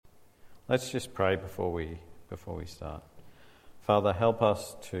Let's just pray before we start. Father, help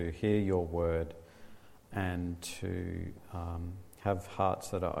us to hear your word and to have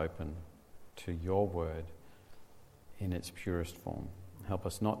hearts that are open to your word in its purest form. Help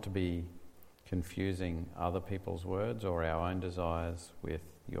us not to be confusing other people's words or our own desires with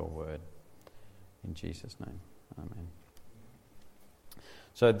your word. In Jesus' name, amen.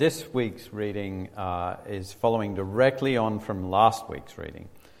 So this week's reading is following directly on from last week's reading.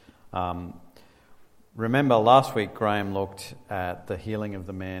 Remember, last week Graham looked at the healing of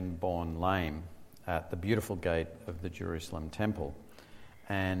the man born lame at the beautiful gate of the Jerusalem temple,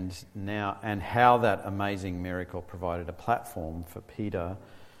 and how that amazing miracle provided a platform for Peter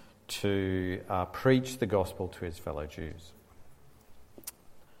to preach the gospel to his fellow Jews.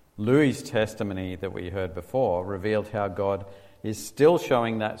 Louis' testimony that we heard before revealed how God is still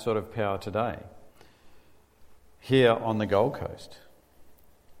showing that sort of power today here on the Gold Coast.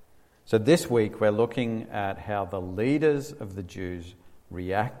 So this week we're looking at how the leaders of the Jews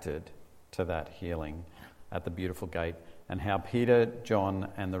reacted to that healing at the beautiful gate and how Peter, John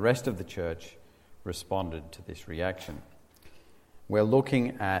and the rest of the church responded to this reaction. We're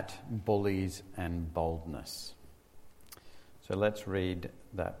looking at bullies and boldness. So let's read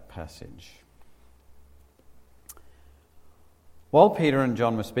that passage. While Peter and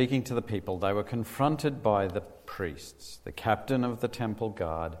John were speaking to the people, they were confronted by the priests, the captain of the temple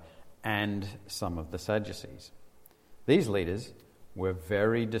guard, and some of the Sadducees. These leaders were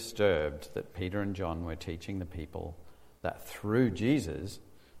very disturbed that Peter and John were teaching the people that through Jesus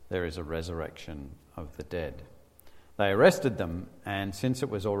there is a resurrection of the dead. They arrested them, and since it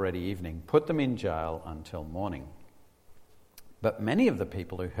was already evening, put them in jail until morning. But many of the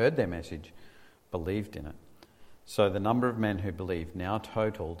people who heard their message believed in it. So the number of men who believed now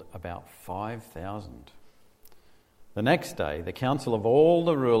totaled about 5,000. The next day, the council of all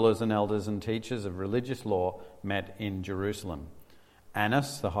the rulers and elders and teachers of religious law met in Jerusalem.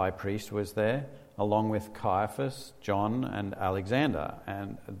 Annas, the high priest, was there, along with Caiaphas, John, and Alexander,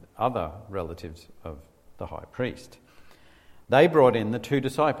 and other relatives of the high priest. They brought in the 2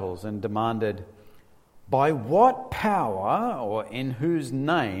 disciples and demanded, "By what power or in whose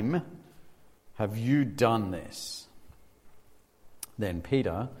name have you done this?" Then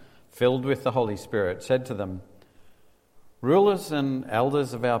Peter, filled with the Holy Spirit, said to them, "Rulers and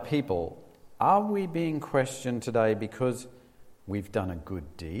elders of our people, are we being questioned today because we've done a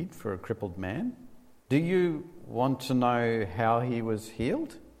good deed for a crippled man? Do you want to know how he was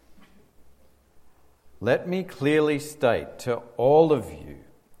healed? Let me clearly state to all of you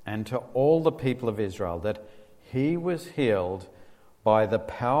and to all the people of Israel that he was healed by the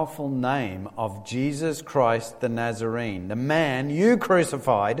powerful name of Jesus Christ the Nazarene, the man you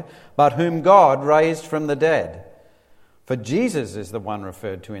crucified, but whom God raised from the dead. For Jesus is the one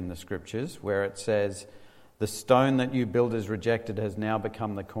referred to in the Scriptures, where it says, 'The stone that you builders rejected has now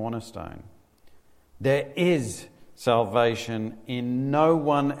become the cornerstone.' There is salvation in no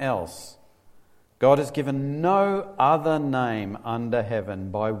one else. God has given no other name under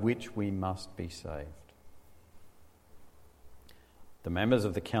heaven by which we must be saved." The members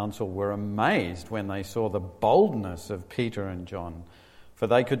of the council were amazed when they saw the boldness of Peter and John, for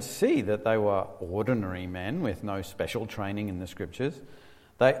they could see that they were ordinary men with no special training in the Scriptures.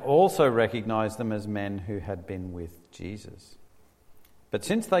 They also recognized them as men who had been with Jesus. But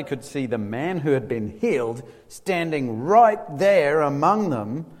since they could see the man who had been healed standing right there among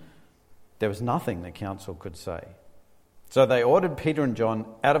them, there was nothing the council could say. So they ordered Peter and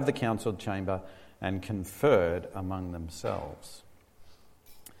John out of the council chamber and conferred among themselves.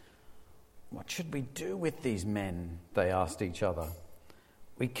 "What should we do with these men?" they asked each other.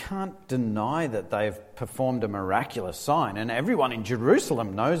 "We can't deny that they've performed a miraculous sign, and everyone in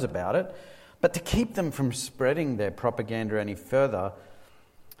Jerusalem knows about it. But to keep them from spreading their propaganda any further,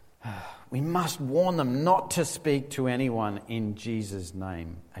 we must warn them not to speak to anyone in Jesus'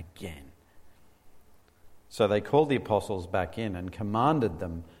 name again." So they called the apostles back in and commanded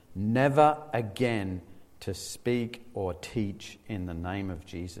them never again to speak or teach in the name of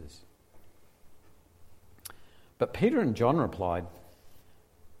Jesus. But Peter and John replied,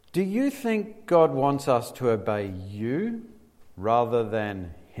 "Do you think God wants us to obey you rather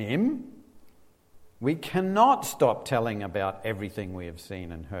than him? We cannot stop telling about everything we have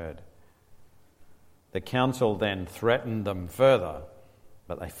seen and heard." The council then threatened them further,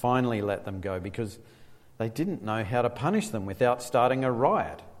 but they finally let them go because they didn't know how to punish them without starting a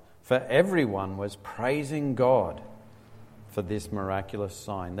riot, for everyone was praising God for this miraculous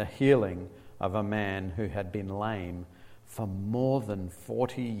sign, the healing of a man who had been lame for more than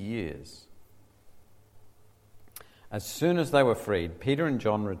 40 years. As soon as they were freed, Peter and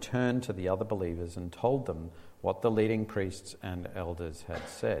John returned to the other believers and told them what the leading priests and elders had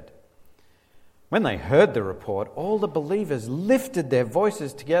said. When they heard the report, all the believers lifted their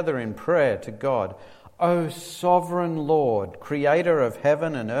voices together in prayer to God. "O sovereign Lord, creator of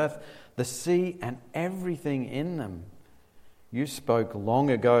heaven and earth, the sea and everything in them, you spoke long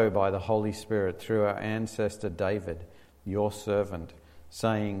ago by the Holy Spirit through our ancestor David, your servant,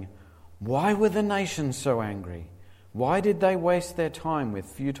 saying, 'Why were the nations so angry? Why did they waste their time with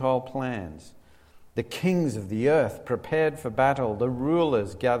futile plans? The kings of the earth prepared for battle, the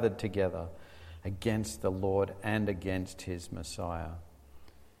rulers gathered together against the Lord and against his Messiah.'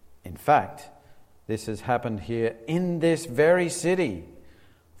 In fact, this has happened here in this very city.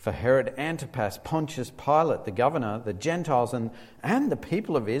 For Herod Antipas, Pontius Pilate, the governor, the Gentiles, and the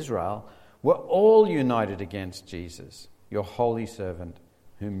people of Israel were all united against Jesus, your holy servant,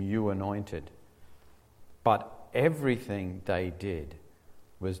 whom you anointed. But everything they did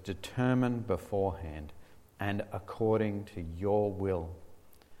was determined beforehand and according to your will.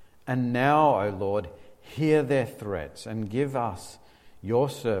 And now, O Lord, hear their threats and give us, your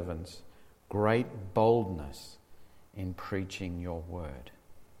servants, great boldness in preaching your word.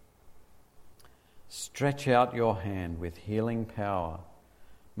 Stretch out your hand with healing power.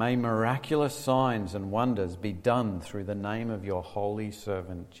 May miraculous signs and wonders be done through the name of your holy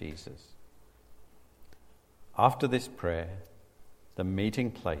servant Jesus." After this prayer, the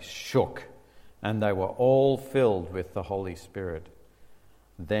meeting place shook, and they were all filled with the Holy Spirit.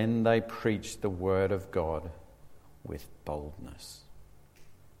 Then they preached the word of God with boldness.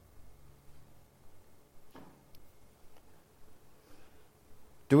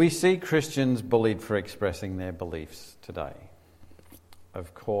 Do we see Christians bullied for expressing their beliefs today?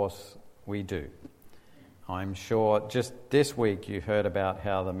 Of course we do. I'm sure just this week you heard about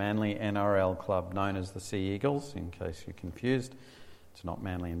how the Manly NRL club, known as the Sea Eagles, in case you're confused, it's not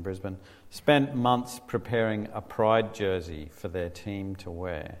Manly in Brisbane, spent months preparing a pride jersey for their team to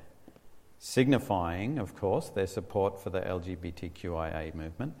wear, signifying, of course, their support for the LGBTQIA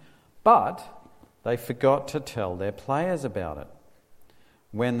movement, but they forgot to tell their players about it.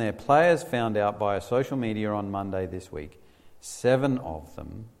 When their players found out via social media on Monday this week, 7 of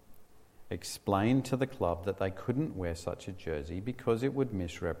them explained to the club that they couldn't wear such a jersey because it would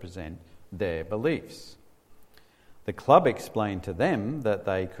misrepresent their beliefs. The club explained to them that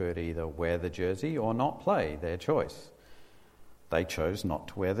they could either wear the jersey or not play, their choice. They chose not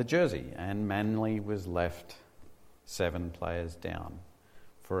to wear the jersey, and Manly was left 7 players down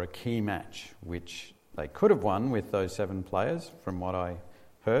for a key match, which they could have won with those 7 players, from what I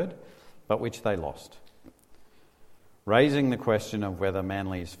heard, but which they lost, raising the question of whether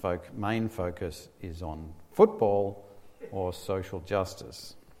Manly's main focus is on football or social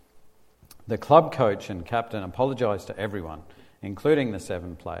justice. The club coach and captain apologised to everyone, including the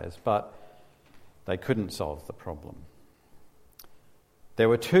 7 players, but they couldn't solve the problem. There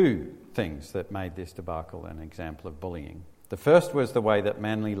were 2 things that made this debacle an example of bullying. The first was the way that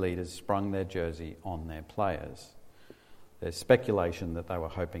Manly leaders sprung their jersey on their players. There's speculation that they were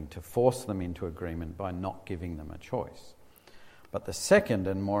hoping to force them into agreement by not giving them a choice. But the second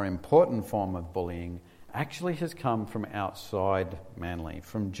and more important form of bullying actually has come from outside Manly,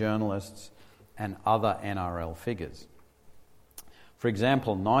 from journalists and other NRL figures. For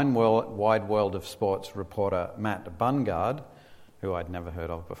example, Wide World of Sports reporter Matt Bungard, who I'd never heard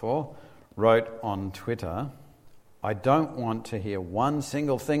of before, wrote on Twitter, "I don't want to hear one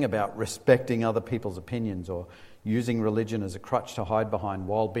single thing about respecting other people's opinions or using religion as a crutch to hide behind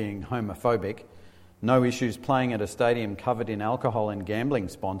while being homophobic. No issues playing at a stadium covered in alcohol and gambling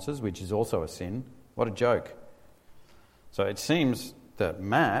sponsors, which is also a sin. What a joke." So it seems that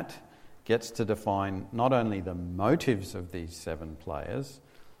Matt gets to define not only the motives of these 7 players,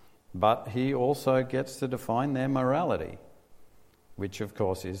 but he also gets to define their morality, which of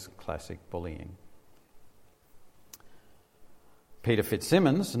course is classic bullying. Peter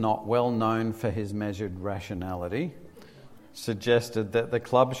Fitzsimmons, not well known for his measured rationality, suggested that the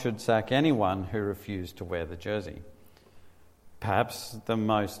club should sack anyone who refused to wear the jersey. Perhaps the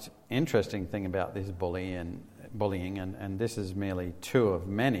most interesting thing about this bullying, and this is merely 2 of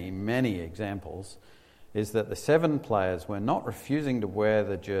many, many examples, is that the 7 players were not refusing to wear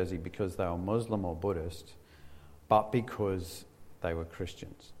the jersey because they were Muslim or Buddhist, but because they were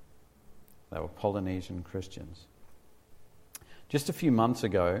Christians. They were Polynesian Christians. Just a few months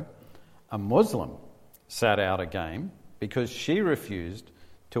ago, a Muslim sat out a game because she refused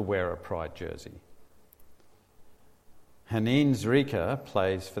to wear a pride jersey. Haneen Zrika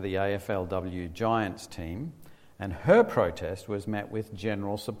plays for the AFLW Giants team, and her protest was met with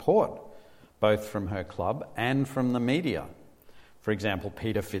general support both from her club and from the media. For example,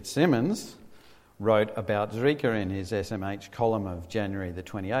 Peter Fitzsimmons wrote about Zrika in his SMH column of January the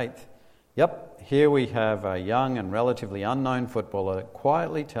 28th. Yep, here we have a young and relatively unknown footballer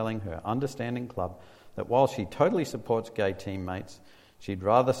quietly telling her understanding club that while she totally supports gay teammates, she'd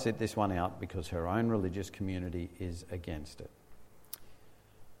rather sit this one out because her own religious community is against it.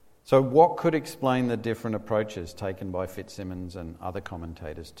 So what could explain the different approaches taken by Fitzsimmons and other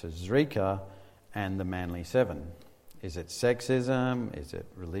commentators to Zrika and the Manly Seven? Is it sexism? Is it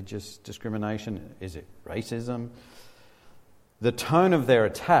religious discrimination? Is it racism? The tone of their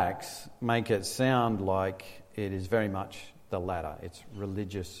attacks make it sound like it is very much the latter. It's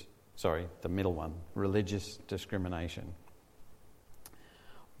the middle one, religious discrimination.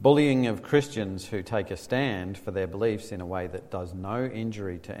 Bullying of Christians who take a stand for their beliefs in a way that does no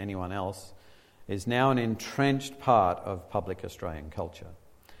injury to anyone else is now an entrenched part of public Australian culture.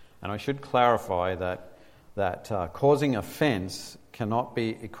 And I should clarify that causing offence cannot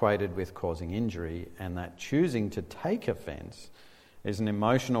be equated with causing injury, and that choosing to take offence is an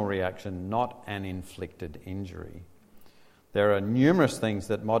emotional reaction, not an inflicted injury. There are numerous things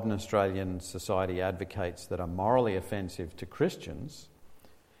that modern Australian society advocates that are morally offensive to Christians.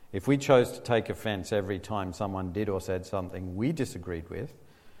 If we chose to take offence every time someone did or said something we disagreed with,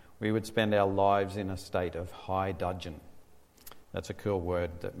 we would spend our lives in a state of high dudgeon. That's a cool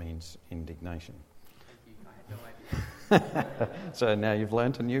word that means indignation. So now you've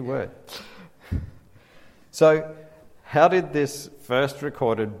learnt a new word. So how did this first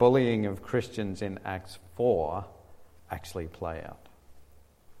recorded bullying of Christians in Acts 4 actually play out?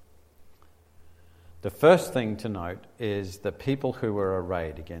 The first thing to note is the people who were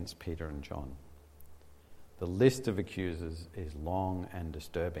arrayed against Peter and John. The list of accusers is long and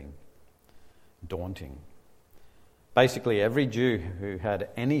disturbing, daunting. Basically, every Jew who had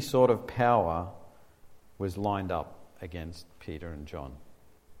any sort of power was lined up against Peter and John.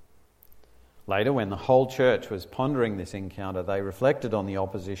 Later, when the whole church was pondering this encounter, they reflected on the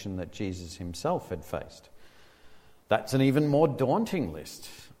opposition that Jesus himself had faced. That's an even more daunting list,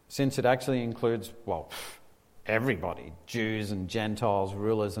 since it actually includes, everybody. Jews and Gentiles,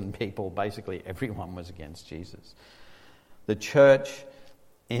 rulers and people, basically everyone was against Jesus. The church,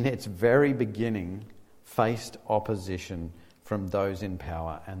 in its very beginning, faced opposition from those in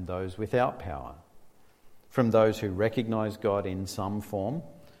power and those without power. From those who recognised God in some form,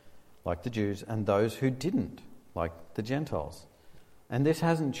 like the Jews, and those who didn't, like the Gentiles. And this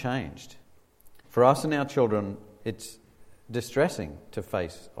hasn't changed. For us and our children, it's distressing to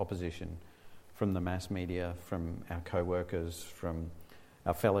face opposition from the mass media, from our co-workers, from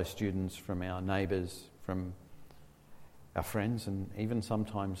our fellow students, from our neighbours, from our friends, and even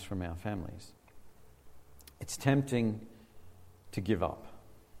sometimes from our families. It's tempting to give up.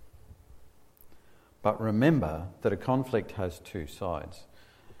 But remember that a conflict has two sides.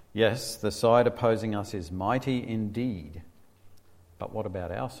 Yes, the side opposing us is mighty indeed, but what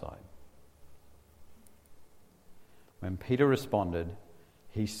about our side? When Peter responded,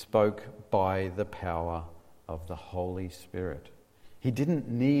 he spoke by the power of the Holy Spirit. He didn't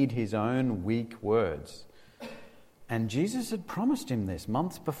need his own weak words. And Jesus had promised him this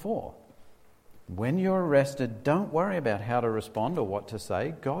months before. When you're arrested, don't worry about how to respond or what to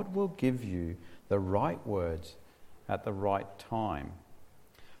say. God will give you the right words at the right time.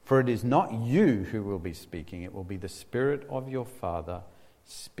 For it is not you who will be speaking, it will be the Spirit of your Father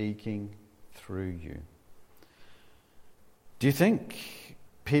speaking through you. Do you think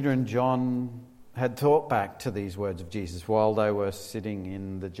Peter and John had thought back to these words of Jesus while they were sitting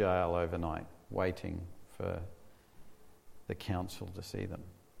in the jail overnight, waiting for the council to see them?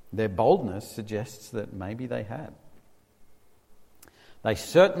 Their boldness suggests that maybe they had. They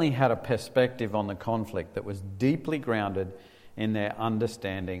certainly had a perspective on the conflict that was deeply grounded in their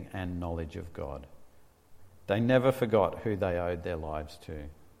understanding and knowledge of God. They never forgot who they owed their lives to.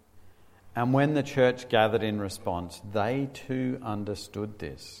 And when the church gathered in response, they too understood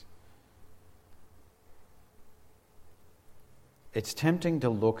this. It's tempting to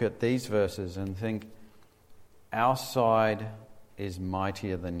look at these verses and think, our side is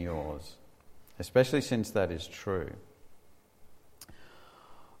mightier than yours, especially since that is true.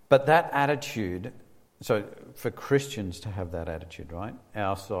 But that attitude, so for Christians to have that attitude, right?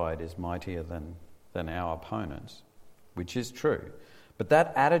 Our side is mightier than our opponents, which is true. But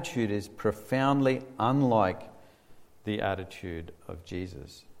that attitude is profoundly unlike the attitude of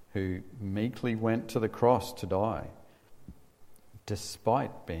Jesus, who meekly went to the cross to die,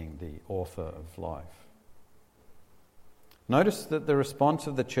 despite being the author of life. Notice that the response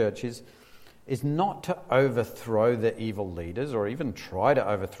of the church is is not to overthrow the evil leaders or even try to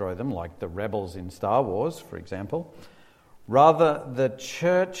overthrow them like the rebels in Star Wars, for example. Rather, the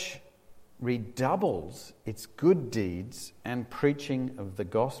church redoubles its good deeds and preaching of the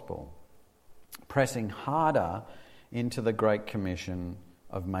gospel, pressing harder into the Great Commission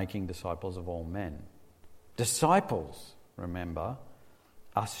of making disciples of all men. Disciples, remember,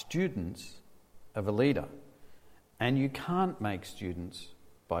 are students of a leader, and you can't make students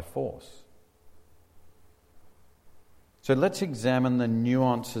by force. So let's examine the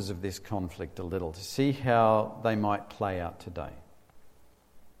nuances of this conflict a little to see how they might play out today.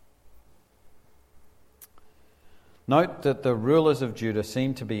 Note that the rulers of Judah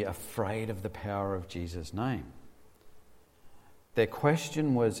seem to be afraid of the power of Jesus' name. Their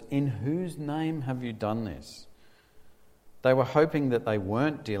question was, in whose name have you done this? They were hoping that they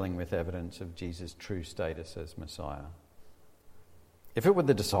weren't dealing with evidence of Jesus' true status as Messiah. If it were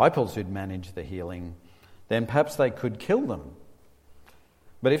the disciples who'd managed the healing, then perhaps they could kill them.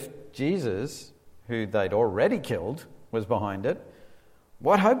 But if Jesus, who they'd already killed, was behind it,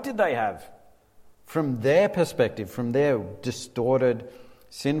 what hope did they have? From their perspective, from their distorted,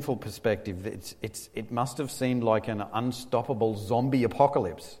 sinful perspective, it must have seemed like an unstoppable zombie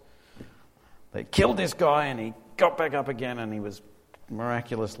apocalypse. They killed this guy and he got back up again and he was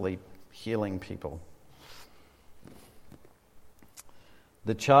miraculously healing people.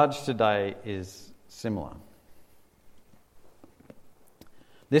 The charge today is similar.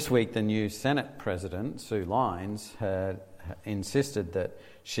 This week, the new Senate President, Sue Lines, had insisted that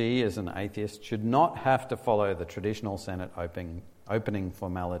she, as an atheist, should not have to follow the traditional Senate opening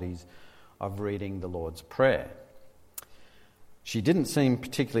formalities of reading the Lord's Prayer. She didn't seem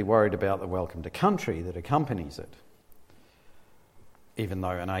particularly worried about the welcome to country that accompanies it, even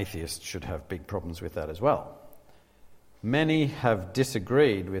though an atheist should have big problems with that as well. Many have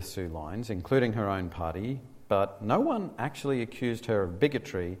disagreed with Sue Lines, including her own party, but no one actually accused her of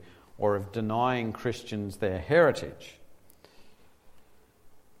bigotry or of denying Christians their heritage.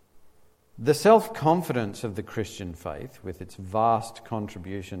 The self-confidence of the Christian faith, with its vast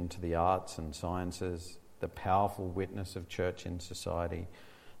contribution to the arts and sciences, the powerful witness of church in society,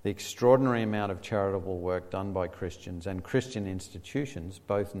 the extraordinary amount of charitable work done by Christians and Christian institutions,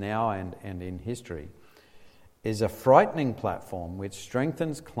 both now and in history, is a frightening platform which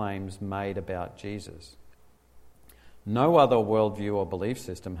strengthens claims made about Jesus. No other worldview or belief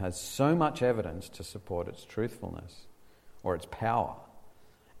system has so much evidence to support its truthfulness or its power.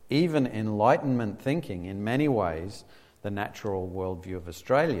 Even Enlightenment thinking, in many ways, the natural worldview of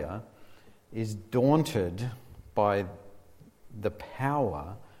Australia, is daunted by the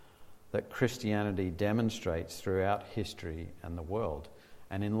power that Christianity demonstrates throughout history and the world.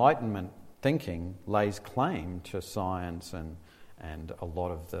 And Enlightenment thinking lays claim to science and a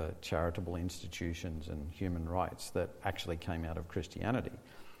lot of the charitable institutions and human rights that actually came out of Christianity.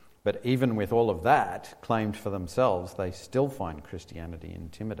 But even with all of that claimed for themselves, they still find Christianity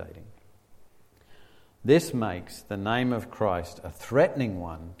intimidating. This makes the name of Christ a threatening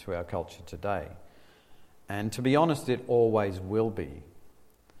one to our culture today. And to be honest, it always will be.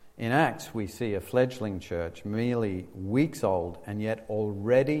 In Acts, we see a fledgling church merely weeks old and yet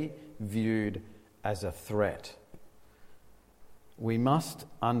already viewed as a threat. We must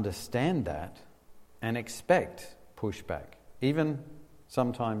understand that and expect pushback, even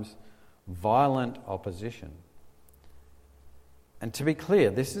sometimes violent opposition. And to be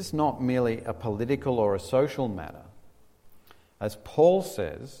clear, this is not merely a political or a social matter. As Paul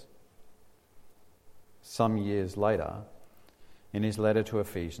says some years later in his letter to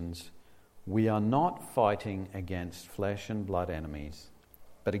Ephesians, we are not fighting against flesh and blood enemies,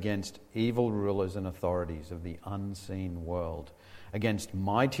 but against evil rulers and authorities of the unseen world, against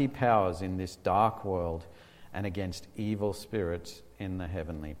mighty powers in this dark world, and against evil spirits in the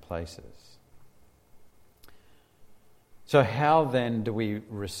heavenly places. So how then do we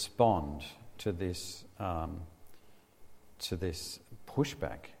respond to this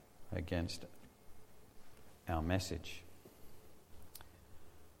pushback against our message?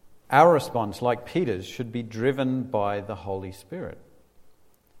 Our response, like Peter's, should be driven by the Holy Spirit.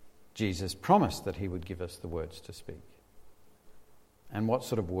 Jesus promised that he would give us the words to speak. And what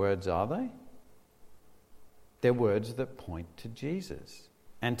sort of words are they? They're words that point to Jesus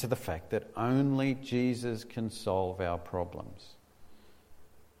and to the fact that only Jesus can solve our problems.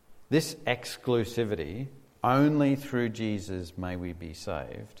 This exclusivity, only through Jesus may we be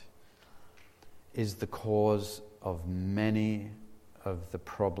saved, is the cause of many of the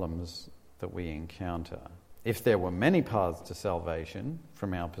problems that we encounter. If there were many paths to salvation,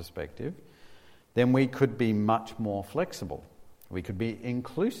 from our perspective, then we could be much more flexible. We could be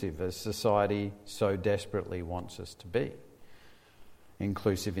inclusive as society so desperately wants us to be.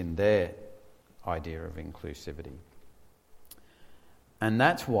 Inclusive in their idea of inclusivity. And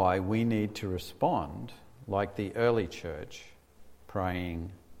that's why we need to respond like the early church,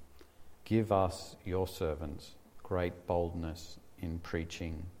 praying, "Give us, your servants, great boldness in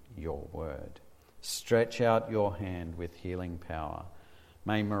preaching your word. Stretch out your hand with healing power.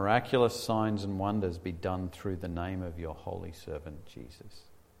 May miraculous signs and wonders be done through the name of your holy servant Jesus."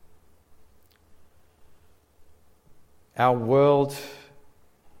 Our world,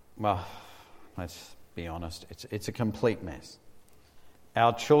 well, let's be honest, it's a complete mess.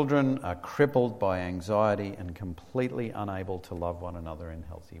 Our children are crippled by anxiety and completely unable to love one another in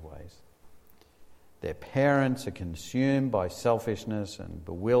healthy ways. Their parents are consumed by selfishness and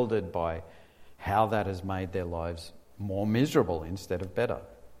bewildered by how that has made their lives more miserable instead of better.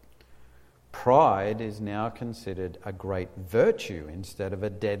 Pride is now considered a great virtue instead of a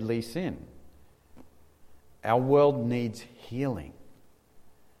deadly sin. Our world needs healing.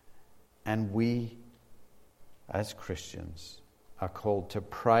 And we, as Christians, are called to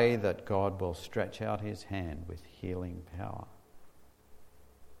pray that God will stretch out his hand with healing power.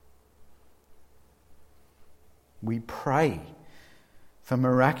 We pray for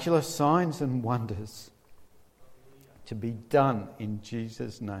miraculous signs and wonders to be done in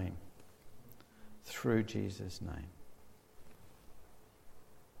Jesus' name, through Jesus' name.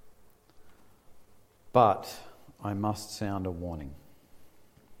 But I must sound a warning.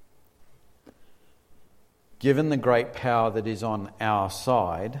 Given the great power that is on our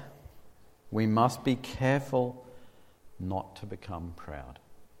side, we must be careful not to become proud.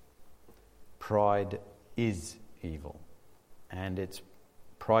 Pride is evil, and it's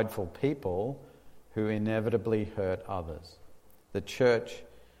prideful people who inevitably hurt others. The church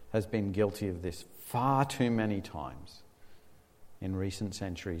has been guilty of this far too many times in recent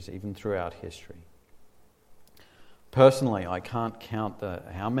centuries, even throughout history. Personally, I can't count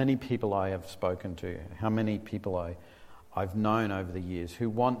how many people I have spoken to, how many people I've known over the years who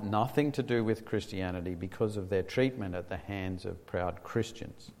want nothing to do with Christianity because of their treatment at the hands of proud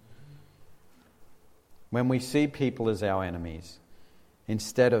Christians. When we see people as our enemies,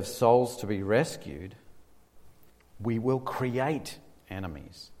 instead of souls to be rescued, we will create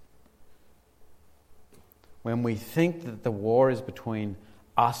enemies. When we think that the war is between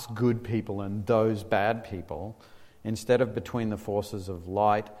us good people and those bad people, instead of between the forces of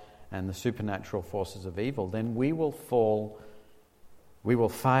light and the supernatural forces of evil, then we will fail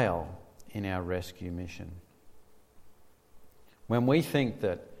in our rescue mission. When we think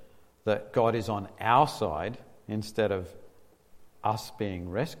that God is on our side instead of us being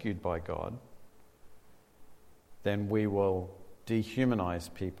rescued by God, then we will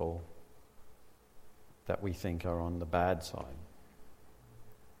dehumanize people that we think are on the bad side.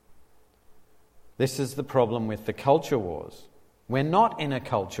 This is the problem with the culture wars. We're not in a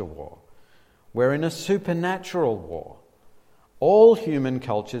culture war. We're in a supernatural war. All human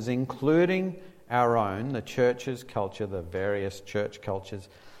cultures, including our own, the church's culture, the various church cultures,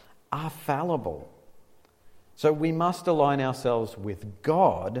 are fallible. So we must align ourselves with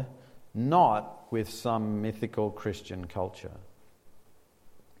God, not with some mythical Christian culture.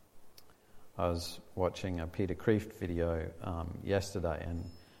 I was watching a Peter Kreeft video yesterday, and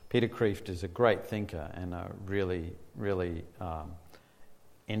Peter Kreeft is a great thinker and a really, really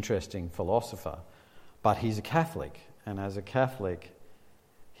interesting philosopher. But he's a Catholic, and as a Catholic,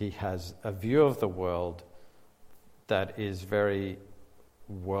 he has a view of the world that is very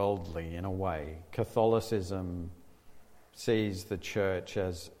worldly in a way. Catholicism sees the church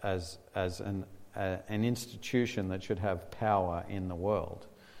as an institution that should have power in the world.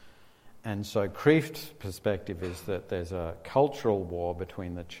 And so Kreeft's perspective is that there's a cultural war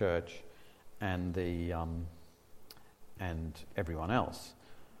between the church and and everyone else.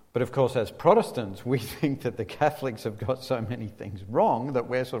 But of course, as Protestants, we think that the Catholics have got so many things wrong that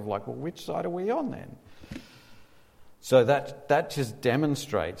we're sort of like, well, which side are we on then? So that just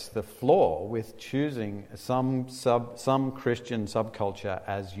demonstrates the flaw with choosing some Christian subculture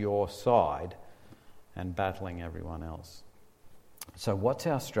as your side and battling everyone else. So what's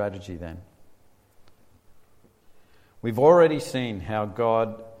our strategy then? We've already seen how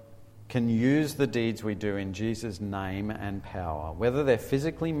God can use the deeds we do in Jesus' name and power, whether they're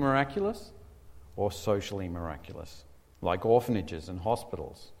physically miraculous or socially miraculous, like orphanages and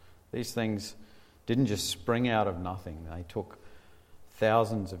hospitals. These things didn't just spring out of nothing. They took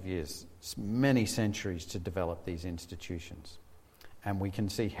thousands of years, many centuries to develop these institutions. And we can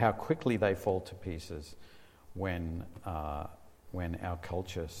see how quickly they fall to pieces when our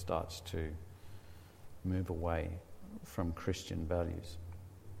culture starts to move away from Christian values.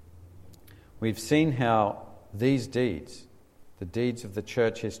 We've seen how these deeds, the deeds of the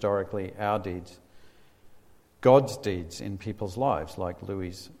church historically, our deeds, God's deeds in people's lives, like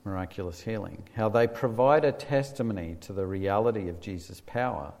Louis' miraculous healing, how they provide a testimony to the reality of Jesus'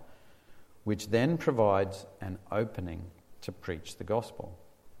 power, which then provides an opening to preach the gospel.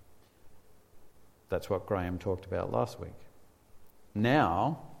 That's what Graham talked about last week.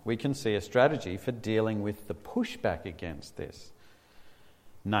 Now we can see a strategy for dealing with the pushback against this.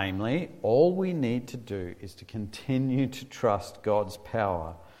 Namely, all we need to do is to continue to trust God's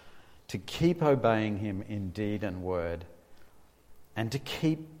power, to keep obeying him in deed and word, and to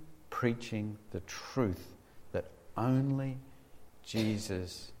keep preaching the truth that only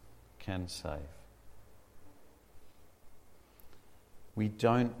Jesus can save. We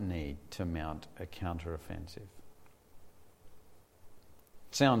don't need to mount a counteroffensive.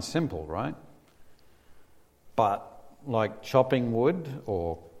 Sounds simple, right? But like chopping wood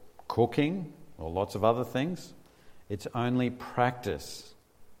or cooking or lots of other things, it's only practice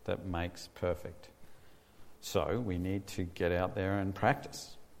that makes perfect. So we need to get out there and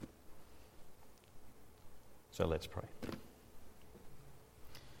practice. So let's pray.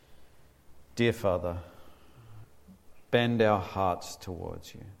 Dear Father, bend our hearts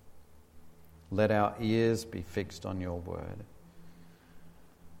towards you. Let our ears be fixed on your word.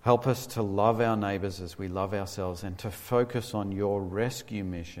 Help us to love our neighbours as we love ourselves and to focus on your rescue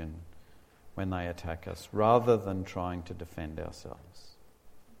mission when they attack us, rather than trying to defend ourselves.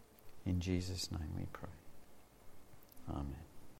 In Jesus' name we pray. Amen.